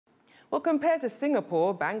Well, compared to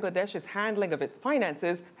Singapore, Bangladesh's handling of its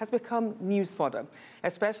finances has become news fodder,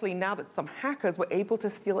 especially now that some hackers were able to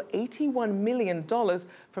steal $81 million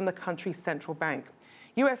from the country's central bank.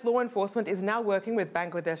 U.S. law enforcement is now working with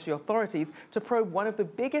Bangladeshi authorities to probe one of the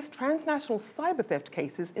biggest transnational cyber theft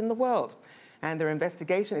cases in the world. And their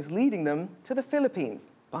investigation is leading them to the Philippines.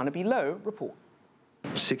 Barnaby reports.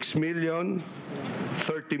 6 million,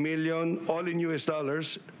 30 million, all in US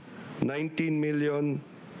dollars, 19 million,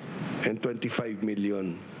 and 25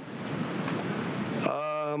 million.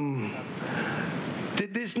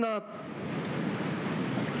 Did this not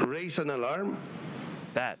raise an alarm?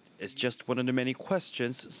 That is just one of the many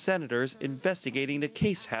questions senators investigating the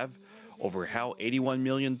case have over how $81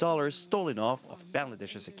 million stolen off of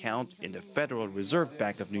Bangladesh's account in the Federal Reserve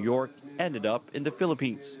Bank of New York ended up in the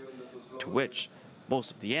Philippines, to which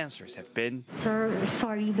most of the answers have been, Sir,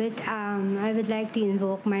 sorry, but I would like to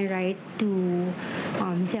invoke my right to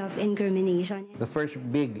self-incrimination. The first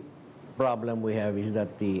big problem we have is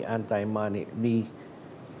that the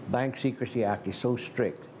Bank Secrecy Act is so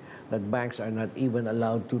strict that banks are not even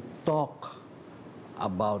allowed to talk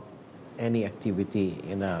about any activity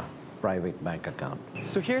in a private bank account.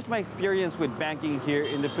 So here's my experience with banking here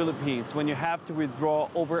in the Philippines. When you have to withdraw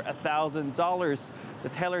over $1,000, the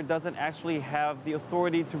teller doesn't actually have the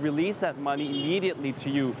authority to release that money immediately to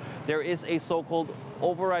you. There is a so-called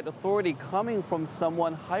override authority coming from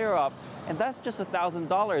someone higher up, and that's just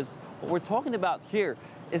 $1,000. What we're talking about here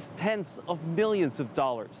is tens of millions of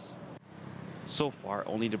dollars. So far,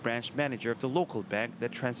 only the branch manager of the local bank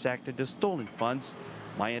that transacted the stolen funds,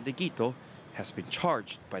 Maya Deguito, has been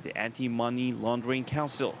charged by the Anti-Money Laundering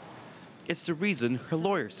Council. It's the reason her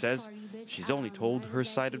lawyer says she's only told her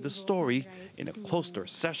side of the story in a closed-door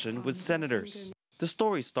session with senators. The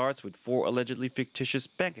story starts with 4 allegedly fictitious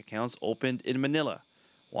bank accounts opened in Manila.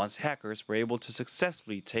 Once hackers were able to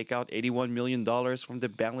successfully take out $81 million from the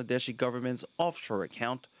Bangladeshi government's offshore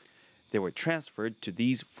account, they were transferred to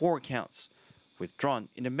these 4 accounts, withdrawn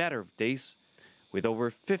in a matter of days, with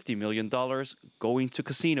over $50 million going to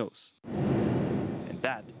casinos. And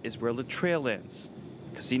that is where the trail ends.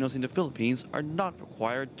 Casinos in the Philippines are not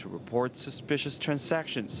required to report suspicious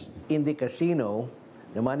transactions. In the casino,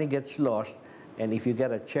 the money gets lost, and if you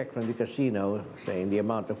get a check from the casino saying the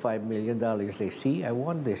amount of $5 million, you say, see, I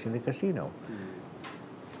won this in the casino.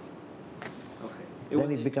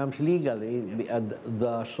 Then it becomes legal.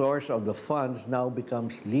 The source of the funds now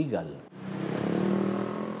becomes legal.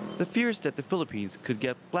 The fear is that the Philippines could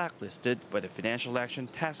get blacklisted by the Financial Action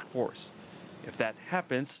Task Force. If that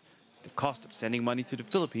happens, the cost of sending money to the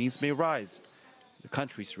Philippines may rise. The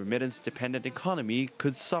country's remittance-dependent economy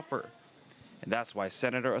could suffer. And that's why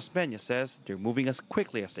Senator Osmeña says they're moving as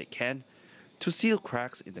quickly as they can to seal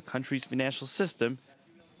cracks in the country's financial system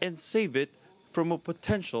and save it from a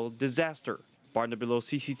potential disaster. Barnaby,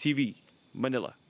 CCTV, Manila.